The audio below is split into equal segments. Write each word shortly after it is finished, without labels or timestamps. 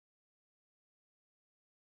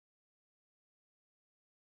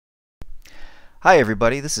Hi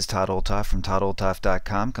everybody, this is Todd Olthoff from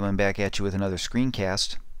ToddOlthoff.com coming back at you with another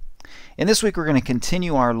screencast. And this week we're going to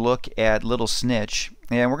continue our look at Little Snitch,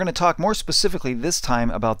 and we're going to talk more specifically this time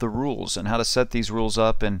about the rules and how to set these rules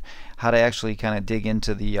up and how to actually kind of dig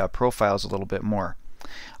into the profiles a little bit more.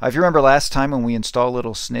 If you remember last time when we install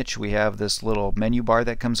Little Snitch, we have this little menu bar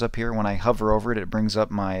that comes up here. When I hover over it, it brings up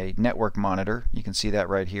my network monitor. You can see that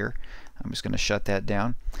right here. I'm just going to shut that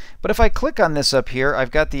down. But if I click on this up here,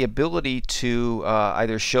 I've got the ability to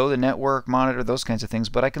either show the network monitor, those kinds of things,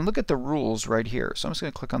 but I can look at the rules right here. So I'm just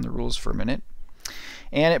going to click on the rules for a minute.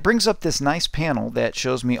 And it brings up this nice panel that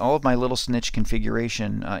shows me all of my Little Snitch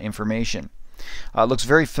configuration information. It looks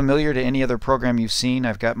very familiar to any other program you've seen.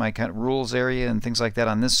 I've got my kind of rules area and things like that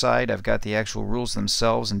on this side. I've got the actual rules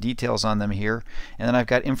themselves and details on them here. And then I've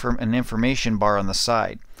got an information bar on the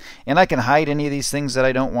side. And I can hide any of these things that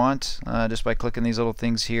I don't want just by clicking these little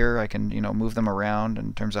things here. I can, move them around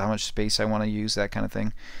in terms of how much space I want to use, that kind of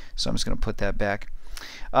thing. So I'm just going to put that back.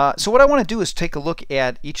 So what I want to do is take a look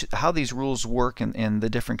at how these rules work in the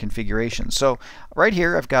different configurations. So right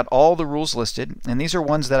here I've got all the rules listed, and these are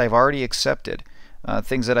ones that I've already accepted.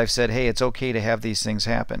 Things that I've said, hey, it's okay to have these things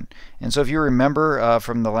happen. And so if you remember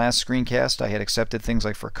from the last screencast, I had accepted things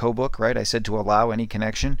like for CoBook, right? I said to allow any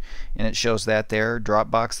connection, and it shows that there.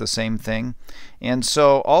 Dropbox, the same thing. And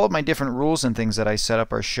so all of my different rules and things that I set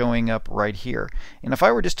up are showing up right here. And if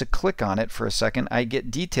I were just to click on it for a second, I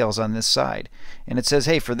get details on this side. And it says,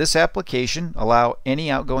 hey, for this application, allow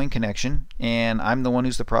any outgoing connection. And I'm the one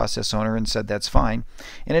who's the process owner and said that's fine.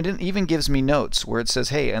 And it even gives me notes where it says,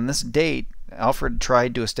 hey, on this date, Alfred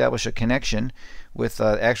tried to establish a connection with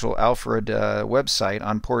actual Alfred website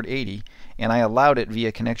on port 80, and I allowed it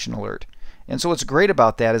via connection alert. And so what's great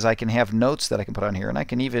about that is I can have notes that I can put on here, and I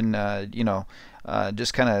can even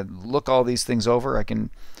just kind of look all these things over. I can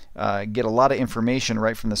get a lot of information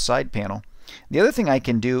right from the side panel. The other thing I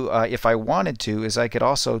can do if I wanted to is I could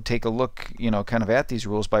also take a look kind of at these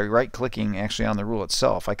rules by right clicking actually on the rule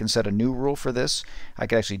itself. I can set a new rule for this. I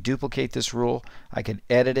could actually duplicate this rule. I could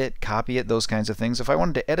edit it, copy it, those kinds of things. If I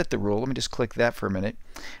wanted to edit the rule, let me just click that for a minute.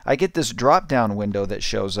 I get this drop down window that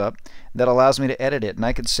shows up that allows me to edit it, and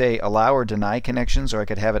I could say allow or deny connections, or I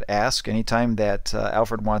could have it ask anytime that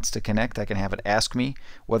Alfred wants to connect. I can have it ask me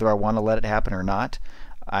whether I want to let it happen or not.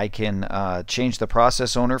 I can change the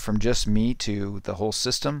process owner from just me to the whole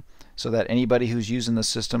system so that anybody who's using the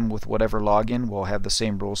system with whatever login will have the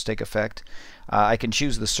same rules take effect. I can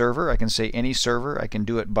choose the server. I can say any server. I can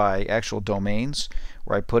do it by actual domains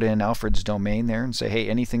where I put in Alfred's domain there and say, hey,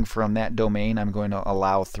 anything from that domain I'm going to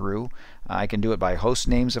allow through. I can do it by host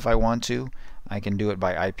names if I want to. I can do it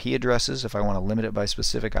by IP addresses if I want to limit it by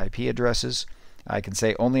specific IP addresses. I can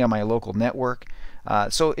say only on my local network.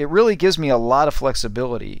 So it really gives me a lot of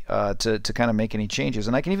flexibility to kind of make any changes.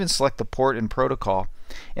 And I can even select the port and protocol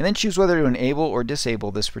and then choose whether to enable or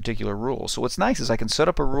disable this particular rule. So what's nice is I can set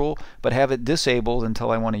up a rule but have it disabled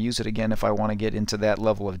until I want to use it again if I want to get into that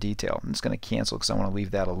level of detail. I'm just going to cancel because I want to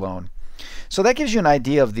leave that alone. So that gives you an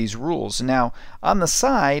idea of these rules. Now on the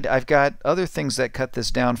side I've got other things that cut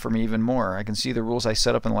this down for me even more. I can see the rules I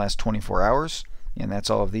set up in the last 24 hours. And that's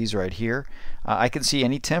all of these right here. I can see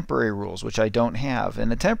any temporary rules, which I don't have.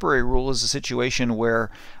 And a temporary rule is a situation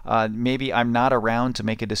where maybe I'm not around to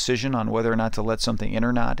make a decision on whether or not to let something in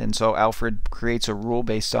or not. And so Alfred creates a rule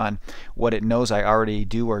based on what it knows I already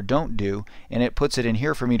do or don't do. And it puts it in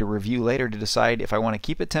here for me to review later to decide if I want to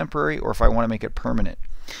keep it temporary or if I want to make it permanent.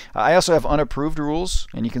 I also have unapproved rules,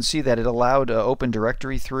 and you can see that it allowed Open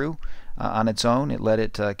Directory through on its own. It let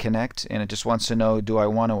it connect, and it just wants to know, do I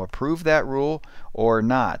want to approve that rule or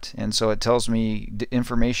not? And so it tells me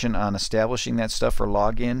information on establishing that stuff for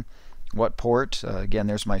login, what port. Again,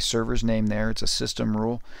 there's my server's name there. It's a system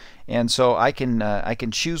rule, and so I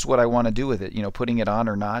can choose what I want to do with it. Putting it on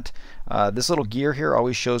or not. This little gear here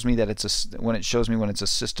always shows me that it's when it it's a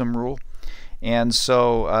system rule. And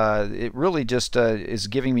so it really just is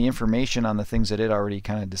giving me information on the things that it already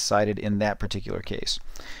kind of decided in that particular case.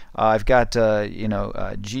 I've got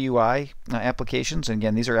GUI applications, and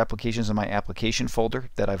again, these are applications in my application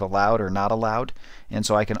folder that I've allowed or not allowed, and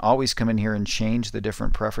so I can always come in here and change the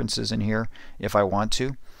different preferences in here if I want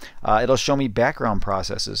to. It'll show me background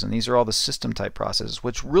processes, and these are all the system type processes.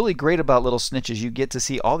 What's really great about Little Snitch is you get to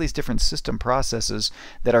see all these different system processes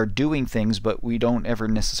that are doing things, but we don't ever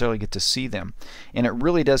necessarily get to see them. And it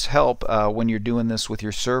really does help when you're doing this with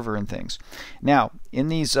your server and things. Now, in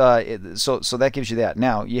these, so that gives you that.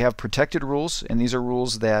 Now, you you have protected rules, and these are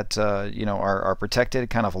rules that are protected,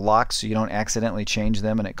 kind of locked, so you don't accidentally change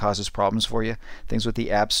them and it causes problems for you. Things with the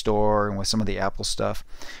App Store and with some of the Apple stuff.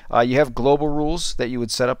 You have global rules that you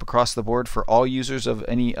would set up across the board for all users of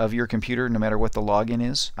any of your computer, no matter what the login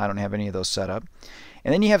is. I don't have any of those set up.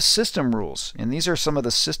 And then you have system rules, and these are some of the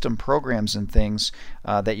system programs and things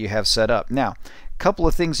that you have set up. Now, a couple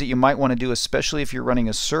of things that you might want to do, especially if you're running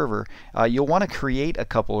a server, you'll want to create a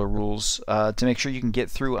couple of rules to make sure you can get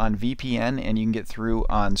through on VPN and you can get through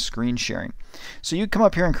on screen sharing. So you come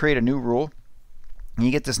up here and create a new rule. And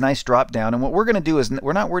you get this nice drop down, and what we're going to do is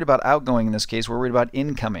we're not worried about outgoing in this case, we're worried about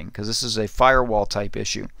incoming, because this is a firewall type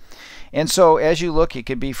issue. And so as you look, it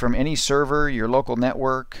could be from any server, your local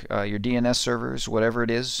network, your DNS servers, whatever it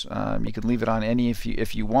is. You can leave it on any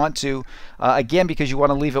if you want to. Again, because you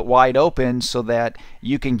want to leave it wide open so that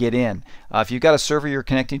you can get in. If you've got a server you're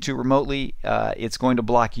connecting to remotely, it's going to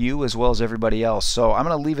block you as well as everybody else. So I'm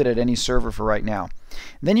going to leave it at any server for right now.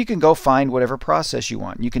 Then you can go find whatever process you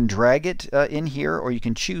want. You can drag it in here, or you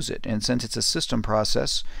can choose it. And since it's a system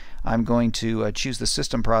process, I'm going to choose the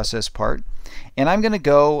system process part, and I'm going to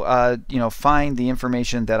go find the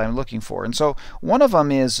information that I'm looking for. And so one of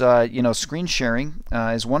them is screen sharing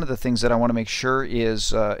is one of the things that I want to make sure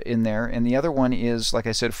is in there, and the other one is, like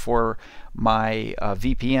I said, for my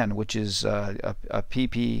VPN, which is a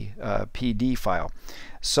PPPD file.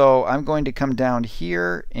 So I'm going to come down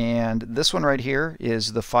here, and this one right here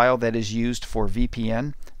is the file that is used for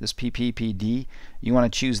VPN, this PPPD. You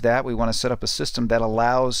want to choose that. We want to set up a system that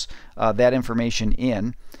allows that information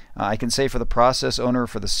in. I can say for the process owner or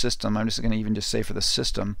for the system. I'm just going to even just say for the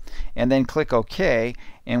system, and then click OK,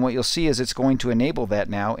 and what you'll see is it's going to enable that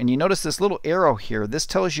now. And you notice this little arrow here. This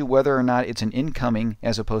tells you whether or not it's an incoming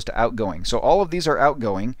as opposed to outgoing. So all of these are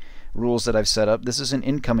outgoing rules that I've set up. This is an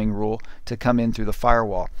incoming rule to come in through the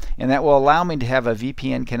firewall, and that will allow me to have a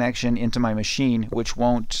VPN connection into my machine, which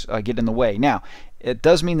won't get in the way. Now, it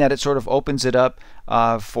does mean that it sort of opens it up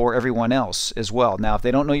for everyone else as well. Now, if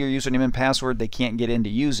they don't know your username and password, they can't get in to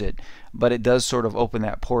use it, but it does sort of open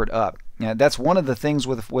that port up. Now, that's one of the things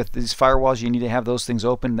with these firewalls. You need to have those things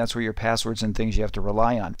open. That's where your passwords and things you have to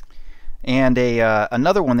rely on. And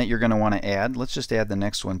another one that you're going to want to add, let's just add the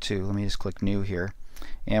next one too. Let me just click New here.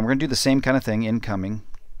 And we're going to do the same kind of thing, incoming.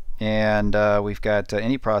 And we've got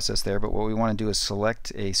any process there, but what we want to do is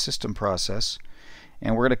select a system process.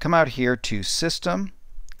 And we're going to come out here to System,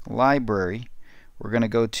 Library. We're going to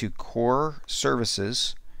go to Core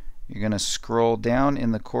Services. You're going to scroll down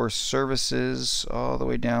in the Core Services all the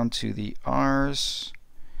way down to the R's.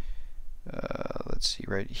 Let's see,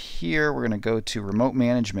 right here we're going to go to Remote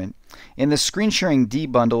Management, and the Screen Sharing D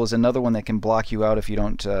bundle is another one that can block you out if you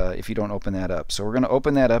don't open that up. So we're going to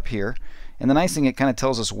open that up here, and the nice thing, it kind of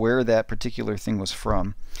tells us where that particular thing was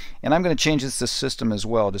from. And I'm going to change this to system as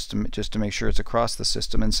well, just to make sure it's across the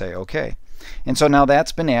system, and say OK. And so now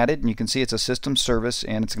that's been added, and you can see it's a system service,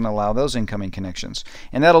 and it's going to allow those incoming connections.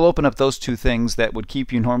 And that'll open up those two things that would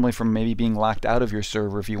keep you normally from maybe being locked out of your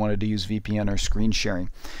server if you wanted to use VPN or screen sharing.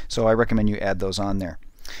 So I recommend you add those on there.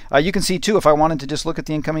 You can see too, if I wanted to just look at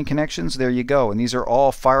the incoming connections, there you go. And these are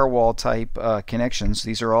all firewall type connections.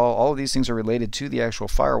 These are all of these things are related to the actual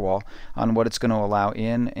firewall on what it's going to allow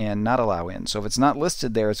in and not allow in. So if it's not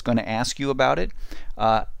listed there, it's going to ask you about it,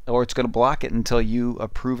 or it's going to block it until you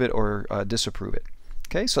approve it or disapprove it.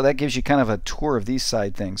 Okay, so that gives you kind of a tour of these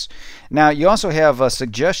side things. Now you also have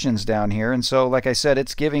suggestions down here, and so like I said,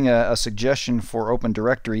 it's giving a suggestion for Open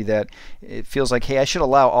Directory that it feels like, hey, I should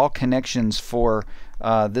allow all connections for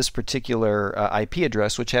this particular IP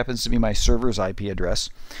address, which happens to be my server's IP address.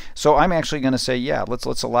 So I'm actually going to say, yeah, let's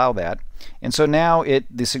allow that. And so now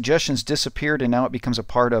the suggestions disappeared, and now it becomes a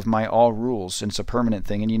part of my all rules, and it's a permanent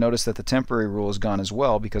thing. And you notice that the temporary rule is gone as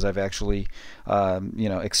well because I've actually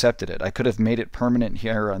accepted it. I could have made it permanent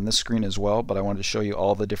here on this screen as well, but I wanted to show you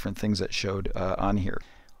all the different things that showed on here.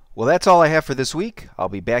 Well, that's all I have for this week. I'll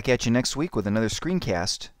be back at you next week with another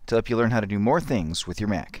screencast to help you learn how to do more things with your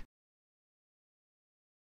Mac.